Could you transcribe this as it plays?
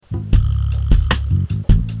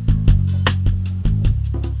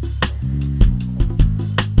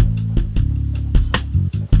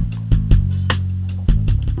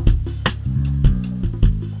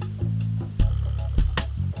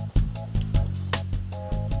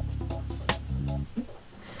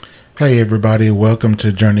Hey everybody, welcome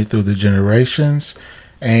to Journey Through the Generations,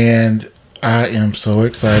 and I am so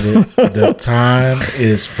excited. The time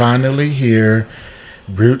is finally here.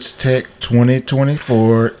 RootsTech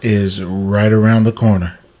 2024 is right around the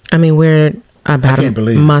corner. I mean, we're about a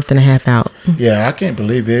month and a half out. Yeah, I can't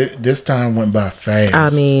believe it. This time went by fast. I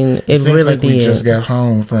mean, it seems really like did. We just got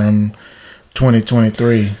home from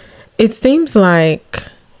 2023. It seems like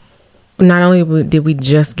not only did we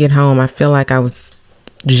just get home, I feel like I was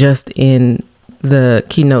just in the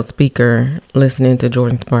keynote speaker listening to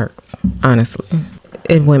Jordan Sparks. Honestly,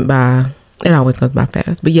 it went by. It always goes by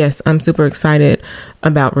fast. But yes, I'm super excited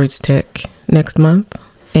about RootsTech next month,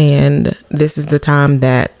 and this is the time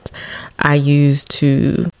that I use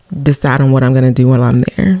to decide on what I'm going to do while I'm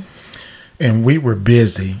there. And we were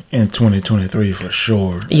busy in 2023 for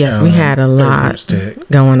sure. Yes, we had a lot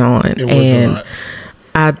going on. It was a lot.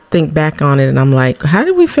 I think back on it and I'm like, how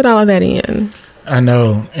did we fit all of that in? I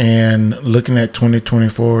know. And looking at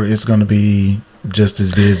 2024, it's going to be just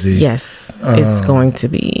as busy. Yes, it's going to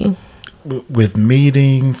be. With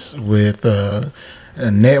meetings, with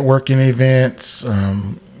networking events.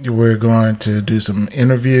 We're going to do some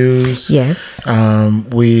interviews. Yes.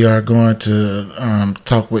 We are going to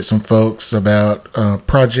talk with some folks about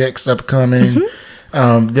projects upcoming.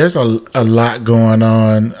 Mm-hmm. There's a lot going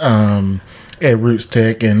on at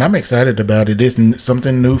RootsTech, and I'm excited about it. It's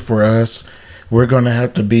something new for us. We're going to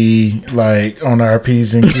have to be like on our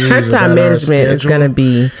P's and Q's. Our time management is going to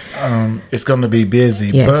be... it's going to be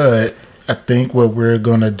busy, yes. But I think what we're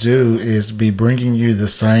going to do is be bringing you the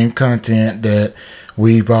same content that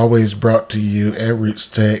we've always brought to you at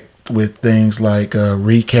RootsTech with things like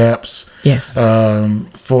recaps, yes,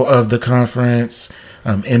 of the conference,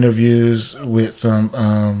 interviews with some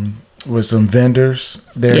vendors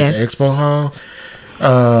there, yes, at the Expo Hall.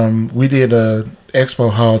 We did a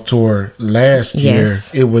Expo Hall tour last year.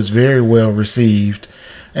 Yes. It was very well received,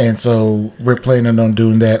 and so we're planning on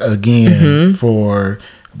doing that again for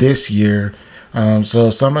this year. So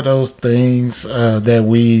some of those things that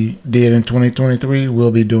we did in 2023,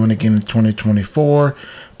 we'll be doing again in 2024,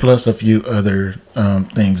 plus a few other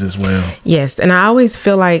things as well. Yes, and I always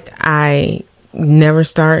feel like I never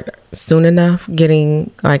start soon enough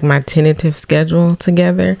getting like my tentative schedule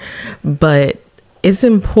together, but it's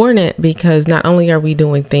important because not only are we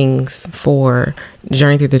doing things for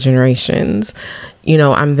Journey Through the Generations, you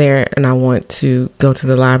know, I'm there and I want to go to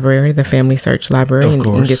the library, the Family Search Library,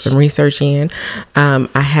 and get some research in.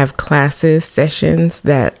 I have classes, sessions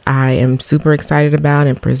that I am super excited about,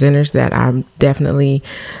 and presenters that I'm definitely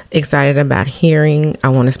excited about hearing. I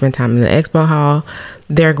want to spend time in the Expo Hall.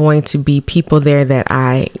 There are going to be people there that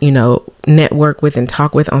I, network with and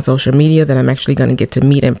talk with on social media that I'm actually going to get to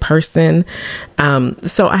meet in person.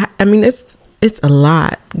 So, I mean, it's a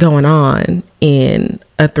lot going on in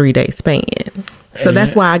a 3-day span. So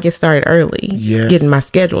that's why I get started early, getting my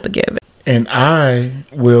schedule together. And I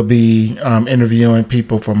will be interviewing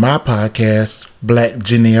people for my podcast, Black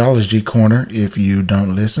Genealogy Corner. If you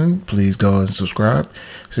don't listen, please go and subscribe.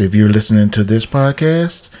 So if you're listening to this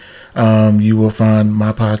podcast, you will find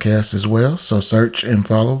my podcast as well. So search and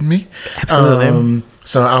follow me. Absolutely.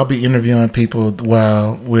 So I'll be interviewing people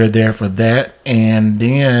while we're there for that. And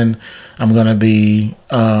then I'm going to be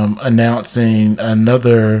announcing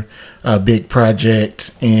another big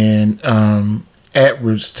project at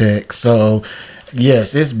RootsTech. So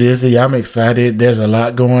yes, it's busy. I'm excited. There's a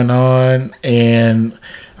lot going on. And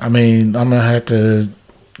I mean, I'm going to have to,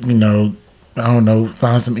 I don't know,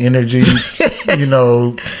 find some energy,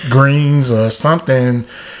 greens or something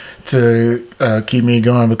to keep me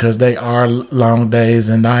going, because they are long days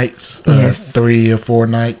and nights, yes. 3 or 4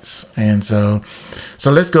 nights. And so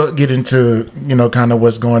let's get into, kind of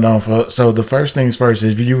what's going on. So the first things first,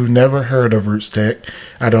 if you've never heard of RootsTech,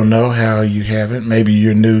 I don't know how you haven't. Maybe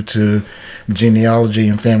you're new to genealogy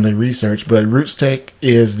and family research, but RootsTech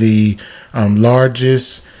is the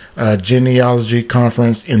largest genealogy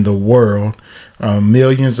conference in the world.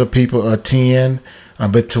 Millions of people attend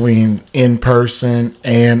between in person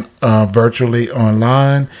and virtually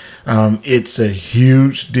online. It's a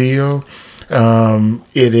huge deal.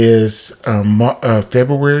 It is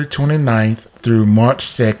February 29th through March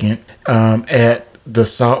 2nd at the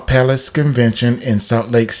Salt Palace Convention in Salt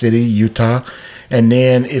Lake City, Utah. And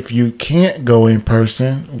then if you can't go in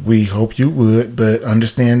person, we hope you would, but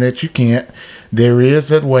understand that you can't. There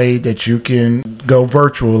is a way that you can go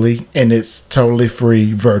virtually, and it's totally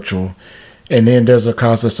free virtual. And then there's a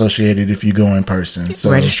cost associated if you go in person. So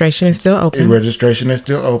registration is still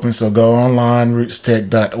open. So go online,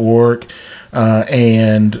 rootstech.org,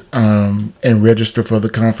 and register for the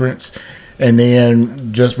conference. And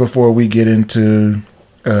then just before we get into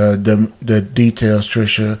the details,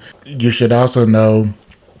 Trisha. You should also know,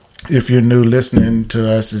 if you're new listening to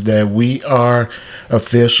us, is that we are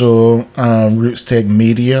official RootsTech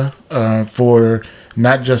media for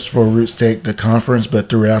not just for RootsTech the conference, but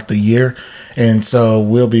throughout the year. And so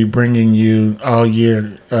we'll be bringing you all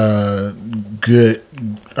year good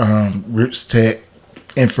RootsTech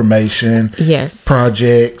information, yes,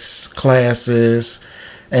 projects, classes,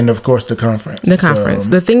 and of course the conference.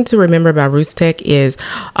 The thing to remember about RootsTech is,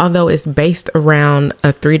 although it's based around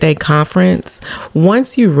a 3-day conference,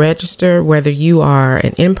 once you register, whether you are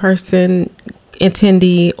an in-person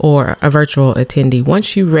attendee or a virtual attendee,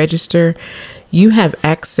 once you register, you have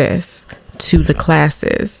access to the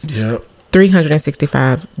classes. Yep.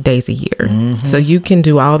 365 days a year. Mm-hmm. So you can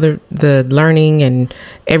do all the learning and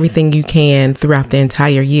everything you can throughout the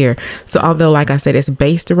entire year. So although, like I said, it's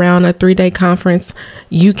based around a 3-day conference,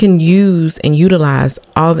 you can use and utilize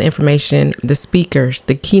all the information, the speakers,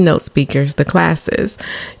 the keynote speakers, the classes.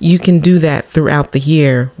 You can do that throughout the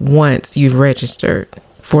year once you've registered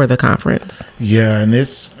for the conference. Yeah, and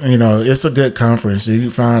it's a good conference. You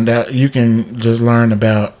find out, you can just learn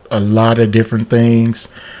about a lot of different things.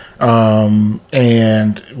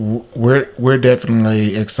 And we're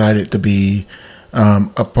definitely excited to be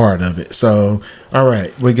a part of it. So, all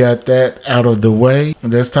right, we got that out of the way.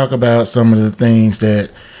 Let's talk about some of the things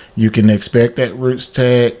that you can expect at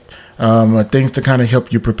RootsTech, things to kind of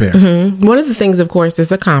help you prepare. Mm-hmm. One of the things, of course,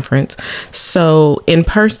 is a conference. So in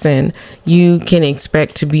person, you can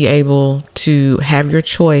expect to be able to have your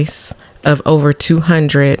choice of over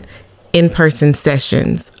 200 in-person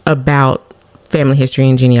sessions about family history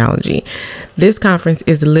and genealogy. This conference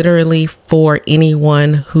is literally for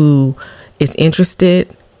anyone who is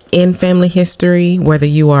interested in family history, whether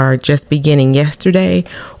you are just beginning yesterday,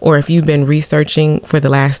 or if you've been researching for the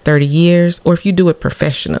last 30 years, or if you do it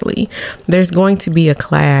professionally. There's going to be a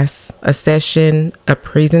class, a session, a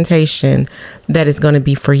presentation that is going to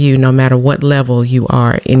be for you no matter what level you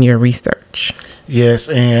are in your research. Yes,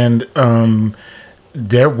 and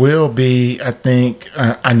there will be, I think,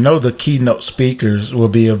 I know the keynote speakers will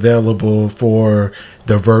be available for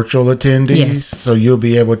the virtual attendees. Yes. So you'll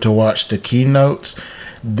be able to watch the keynotes.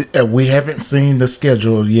 We haven't seen the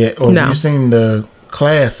schedule yet, or No. we've seen the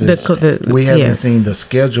classes. We haven't seen the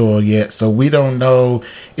schedule yet. So we don't know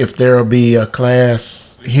if there will be a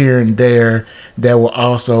class here and there that will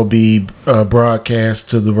also be broadcast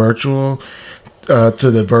to the virtual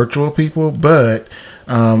people. But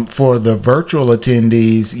for the virtual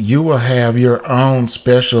attendees, you will have your own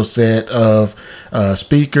special set of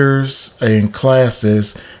speakers and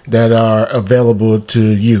classes that are available to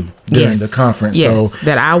you during the conference. Yes, so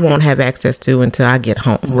that I won't have access to until I get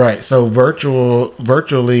home. Right. So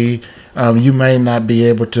virtually, you may not be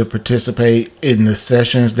able to participate in the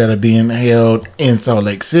sessions that are being held in Salt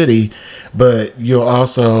Lake City, but you'll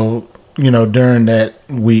also, during that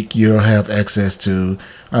week, you'll have access to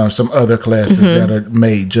some other classes that are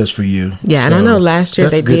made just for you. Yeah, and I know last year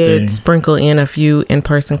they did sprinkle in a few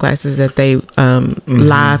in-person classes that they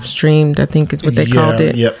live streamed, I think is what they called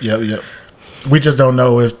it. Yep. We just don't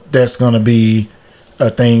know if that's going to be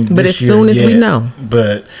a thing but this year. But as soon as we know,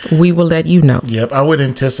 but we will let you know. Yep, I would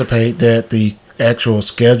anticipate that the actual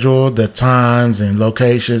schedule, the times and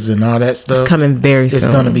locations and all that stuff, it's coming very soon. It's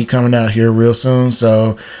going to be coming out here real soon.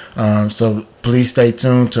 So, please stay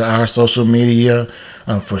tuned to our social media.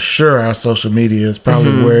 For sure, our social media is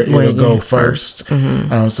probably where it'll go first.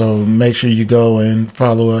 Mm-hmm. So make sure you go and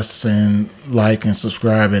follow us and like and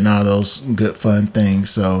subscribe and all those good fun things.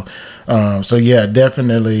 So yeah,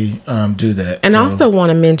 definitely do that. And I also want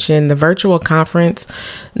to mention the virtual conference.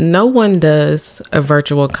 No one does a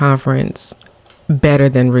virtual conference better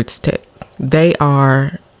than RootsTech. They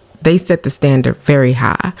set the standard very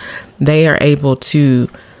high. They are able to,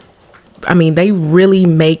 they really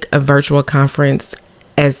make a virtual conference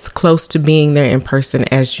as close to being there in person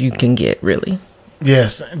as you can get, really.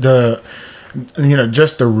 Yes,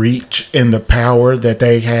 just the reach and the power that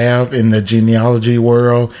they have in the genealogy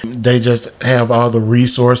world. They just have all the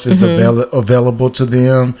resources available to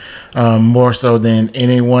them, more so than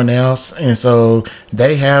anyone else. And so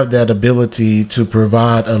they have that ability to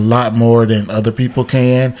provide a lot more than other people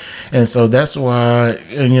can. And so that's why,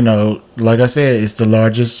 like I said, it's the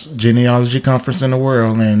largest genealogy conference in the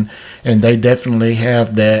world, and they definitely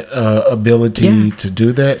have that ability to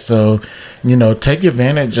do that. So, take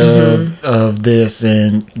advantage of this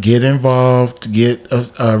and get involved, get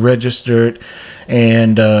registered,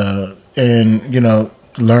 and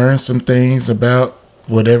learn some things about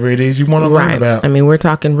whatever it is you want to learn about. We're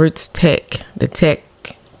talking RootsTech. The tech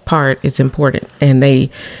part is important, and they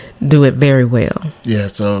do it very well. Yeah,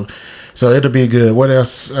 so So it'll be good. What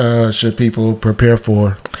else should people prepare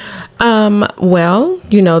for? Well,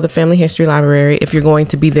 the Family History Library, if you're going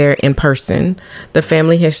to be there in person, the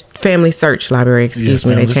Family Search Library, excuse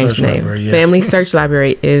me, they changed the name. Library, yes. Family Search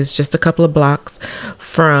Library is just a couple of blocks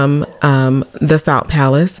from the Salt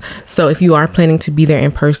Palace. So if you are planning to be there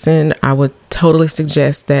in person, I would totally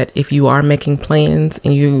suggest that if you are making plans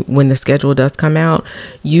and when the schedule does come out,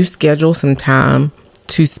 you schedule some time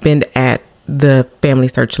to spend at the Family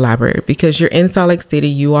Search Library, because you're in Salt Lake City.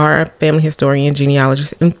 You are a family historian,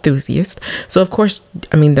 genealogist, enthusiast. So of course,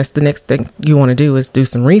 that's the next thing you want to do, is do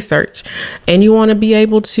some research, and you want to be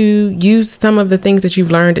able to use some of the things that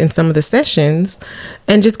you've learned in some of the sessions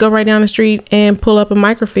and just go right down the street and pull up a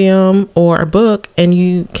microfilm or a book, and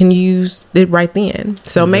you can use it right then.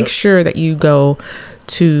 So make sure that you go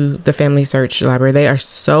to the Family Search Library. They are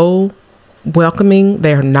so welcoming.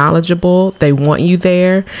 They're knowledgeable. They want you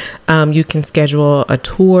there. You can schedule a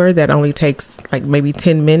tour that only takes like maybe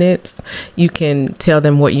 10 minutes. You can tell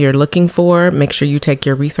them what you're looking for. Make sure you take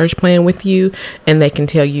your research plan with you, and they can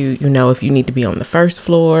tell you, if you need to be on the first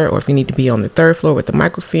floor, or if you need to be on the third floor with the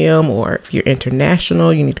microfilm, or if you're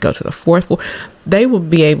international, you need to go to the fourth floor. They will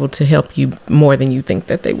be able to help you more than you think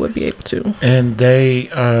that they would be able to. And they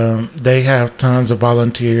have tons of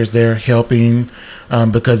volunteers there helping,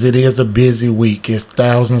 because it is a busy week. It's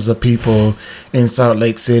thousands of people in Salt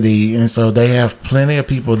Lake City, and so they have plenty of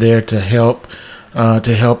people there to help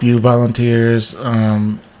you. Volunteers,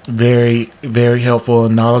 very, very helpful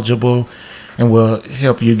and knowledgeable, and will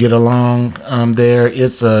help you get along there.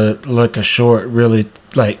 It's a short, really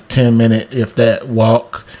like 10-minute, if that,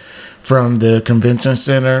 walk from the convention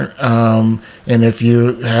center, and if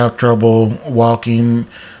you have trouble walking,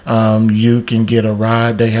 you can get a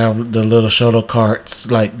ride. They have the little shuttle carts,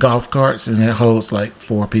 like golf carts, and it holds like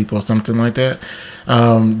 4 people, something like that.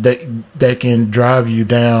 They can drive you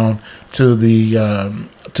down to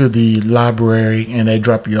the library, and they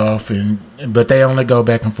drop you off, but they only go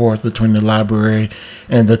back and forth between the library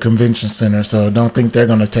and the convention center. So don't think they're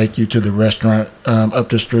going to take you to the restaurant up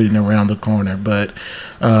the street and around the corner. But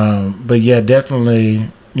yeah, definitely,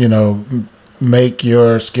 make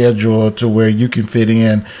your schedule to where you can fit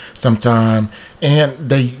in some time. And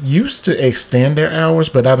they used to extend their hours,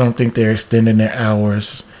 but I don't think they're extending their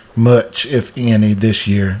hours much, if any, this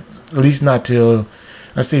year. At least not till,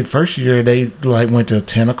 I see, first year they went to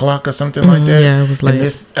 10 o'clock or something like that. Yeah, it was late.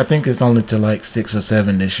 And I think it's only till 6 or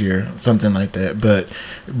 7 this year, something like that.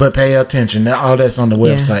 But pay attention. Now, all that's on the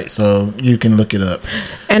website, so you can look it up.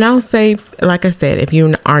 And I'll say, like I said, if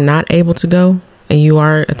you are not able to go and you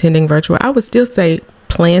are attending virtual, I would still say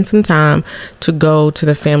plan some time to go to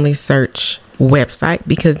the Family Search website,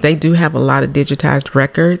 because they do have a lot of digitized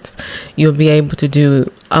records. You'll be able to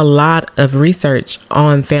do a lot of research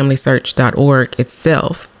on familysearch.org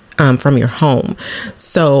itself from your home.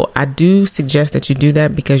 So I do suggest that you do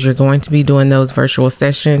that, because you're going to be doing those virtual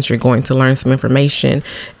sessions. You're going to learn some information,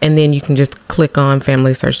 and then you can just click on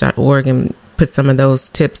familysearch.org and put some of those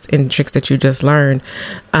tips and tricks that you just learned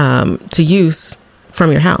to use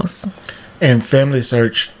from your house. And Family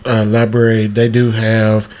Search Library, they do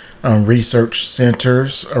have research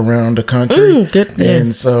centers around the country. And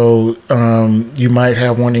so you might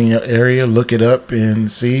have one in your area. Look it up and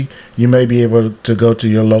see. You may be able to go to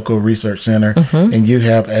your local research center, and you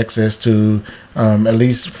have access to, at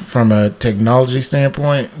least from a technology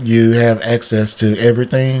standpoint, you have access to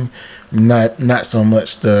everything. Not so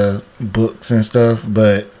much the books and stuff,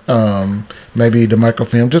 but maybe the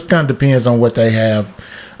microfilm. Just kind of depends on what they have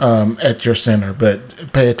at your center,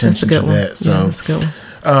 but pay attention to that. So yeah, that's a good one.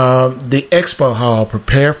 The expo hall,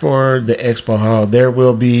 prepare for the expo hall. There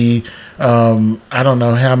will be, I don't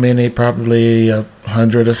know how many, probably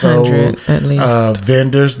 100 or so 100 at least.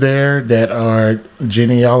 Vendors there that are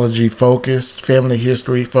genealogy focused, family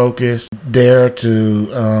history focused, there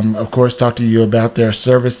to, of course, talk to you about their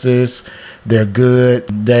services. They're good.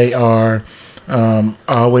 They are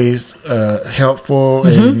always helpful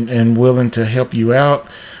and willing to help you out.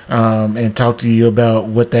 And talk to you about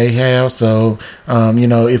what they have. So,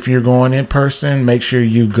 if you're going in person, make sure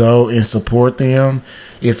you go and support them.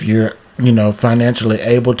 If you're, financially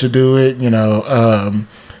able to do it,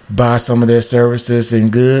 buy some of their services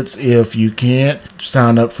and goods. If you can't,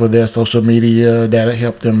 sign up for their social media. That'll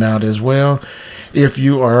help them out as well. If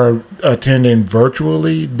you are attending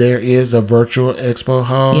virtually, there is a virtual expo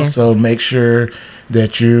hall. Yes. So make sure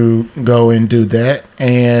that you go and do that.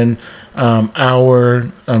 And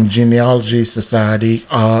our genealogy society,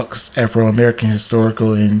 AUX, Afro-American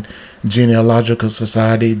Historical and Genealogical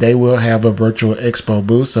Society, they will have a virtual expo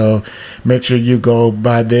booth. So make sure you go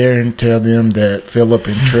by there and tell them that Philip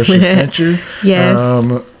and Trisha sent you. Yes.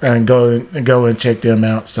 And go and check them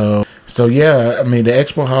out. So yeah, I mean, the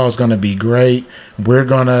expo hall is going to be great. We're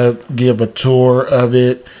going to give a tour of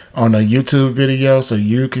it on a YouTube video so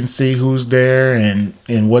you can see who's there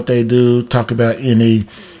and what they do. Talk about any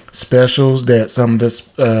specials that some of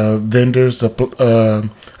the vendors,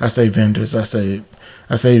 I say vendors, I say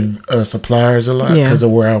suppliers a lot because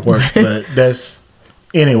of where I work. But that's,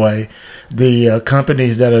 anyway, the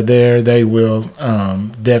companies that are there, they will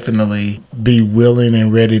definitely be willing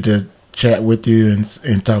and ready to chat with you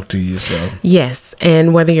and talk to you. So yes,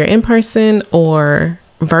 and whether you're in person or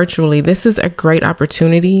virtually, this is a great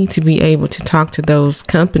opportunity to be able to talk to those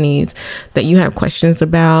companies that you have questions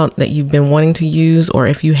about, that you've been wanting to use, or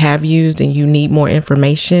if you have used and you need more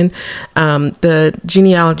information. The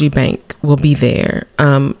Genealogy Bank will be there.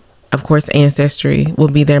 Of course, Ancestry will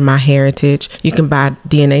be there, My Heritage. You can buy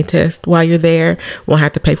DNA test while you're there. Won't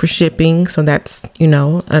have to pay for shipping, so that's,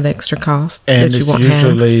 an extra cost. And that you it's won't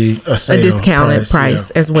usually have. A discounted price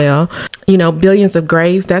as well. Billions of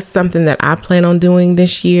Graves, that's something that I plan on doing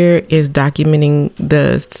this year, is documenting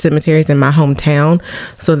the cemeteries in my hometown.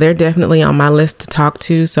 So they're definitely on my list to talk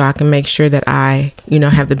to, so I can make sure that I,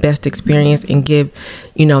 have the best experience and give,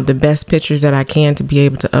 the best pictures that I can to be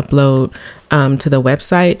able to upload to the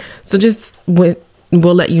website. So just we'll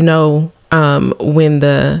let you know when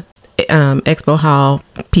the expo hall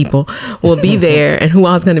people will be there and who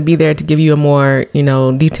all's going to be there to give you a more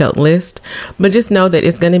detailed list. But just know that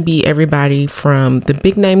it's going to be everybody from the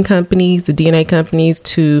big name companies, the DNA companies,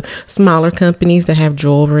 to smaller companies that have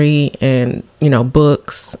jewelry and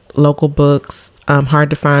books, local books, hard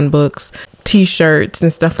to find books, T-shirts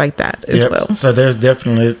and stuff like that as well. So there's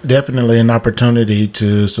definitely an opportunity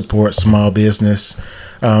to support small business,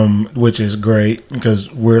 which is great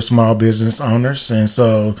because we're small business owners. And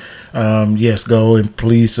so, yes, go and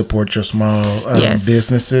please support your small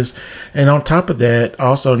businesses. And on top of that,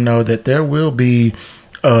 also know that there will be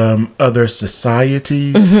other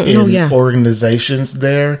societies and organizations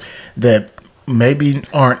there that maybe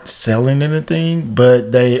aren't selling anything,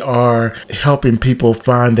 but they are helping people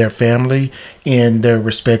find their family in their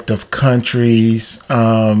respective countries,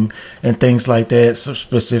 and things like that,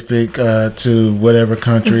 specific to whatever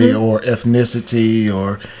country or ethnicity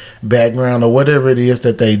or background or whatever it is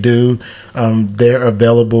that they do. They're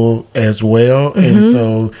available as well. And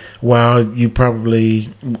so while you probably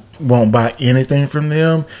won't buy anything from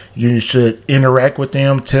them, you should interact with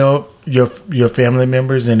them, tell your family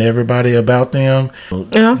members and everybody about them.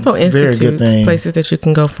 And also institutes, places that you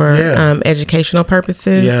can go for educational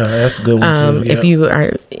purposes. Yeah, that's a good one too. If you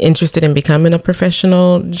are interested in becoming a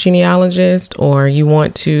professional genealogist, or you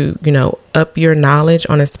want to, up your knowledge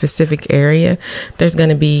on a specific area, there's going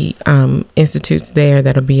to be institutes there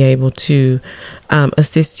that'll be able to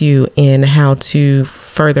assist you in how to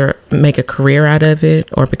further make a career out of it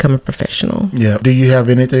or become a professional. Yeah. Do you have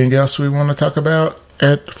anything else we want to talk about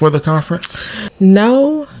for the conference?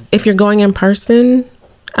 No. If you're going in person,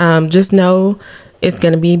 just know it's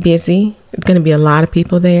going to be busy. It's going to be a lot of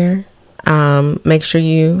people there. Make sure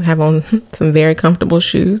you have on some very comfortable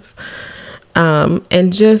shoes,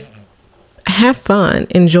 and just have fun,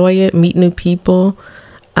 enjoy it, meet new people,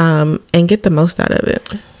 and get the most out of it.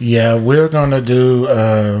 Yeah, we're going to do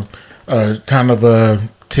kind of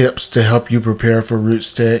tips to help you prepare for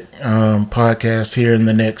RootsTech podcast here in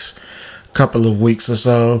the next couple of weeks or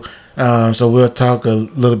so. So we'll talk a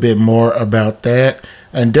little bit more about that.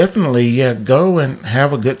 And definitely, go and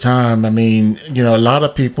have a good time. I mean, a lot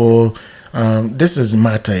of people, this is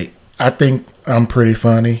my take. I think I'm pretty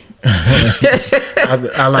funny.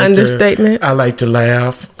 I like Understatement. I like to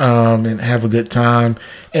laugh and have a good time.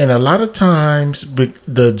 And a lot of times,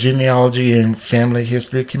 the genealogy and family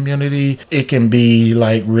history community, it can be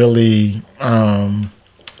like really,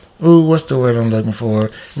 what's the word I'm looking for?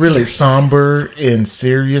 Serious. Really somber and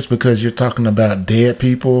serious, because you're talking about dead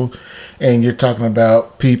people and you're talking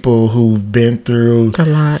about people who've been through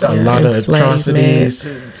a lot of atrocities,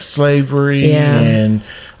 slavery, and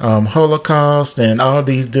Holocaust, and all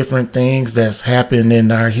these different things that's happened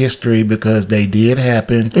in our history, because they did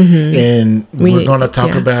happen. And we're going to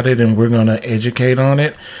talk about it, and we're going to educate on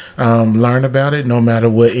it, learn about it, no matter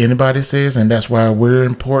what anybody says. And that's why we're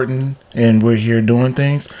important and we're here doing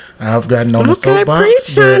things. I've gotten on the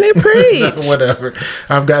soapbox. Preach. Whatever.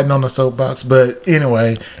 I've gotten on the soapbox. But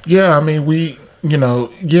anyway, I mean,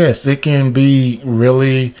 yes, it can be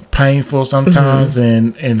really painful sometimes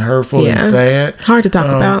and hurtful and sad. It's hard to talk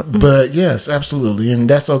about. But yes, absolutely. And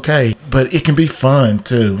that's okay. But it can be fun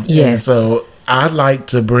too. Yes. And so I like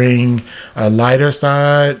to bring a lighter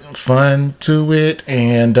side, fun to it,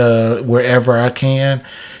 and wherever I can.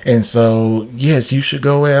 And so, yes, you should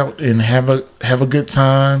go out and have a good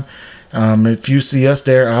time. If you see us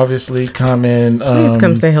there, obviously come and please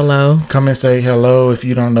come say hello. Come and say hello. If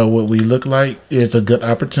you don't know what we look like, it's a good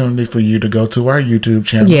opportunity for you to go to our YouTube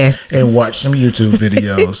channel, yes, and watch some YouTube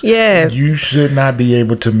videos. Yes, you should not be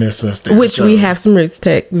able to miss us there. Which we have some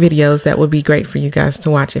RootsTech videos that would be great for you guys to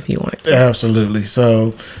watch if you wanted to. Absolutely.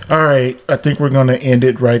 So, all right, I think we're going to end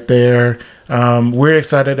it right there. We're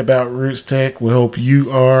excited about RootsTech. We hope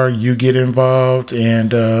you are. You get involved,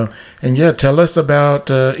 and yeah, tell us about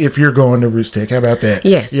if you're going to RootsTech. How about that?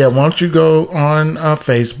 Yes. Yeah. Why don't you go on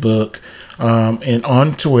Facebook and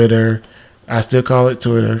on Twitter? I still call it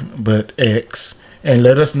Twitter, but X. And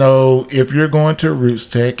let us know if you're going to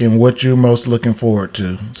RootsTech and what you're most looking forward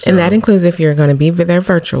to. So, and that includes if you're going to be there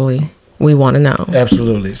virtually. We want to know.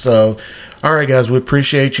 Absolutely. So, all right, guys, we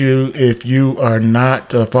appreciate you. If you are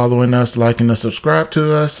not following us, liking, or subscribe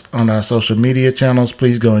to us on our social media channels,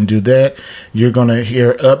 please go and do that. You're going to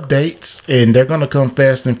hear updates, and they're going to come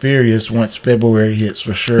fast and furious once February hits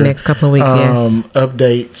for sure. Next couple of weeks, yes.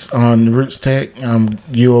 Updates on RootsTech,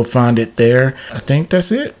 you'll find it there. I think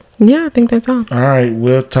that's it. Yeah, I think that's all. All right,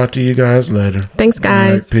 we'll talk to you guys later. Thanks,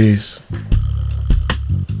 guys. All right, peace.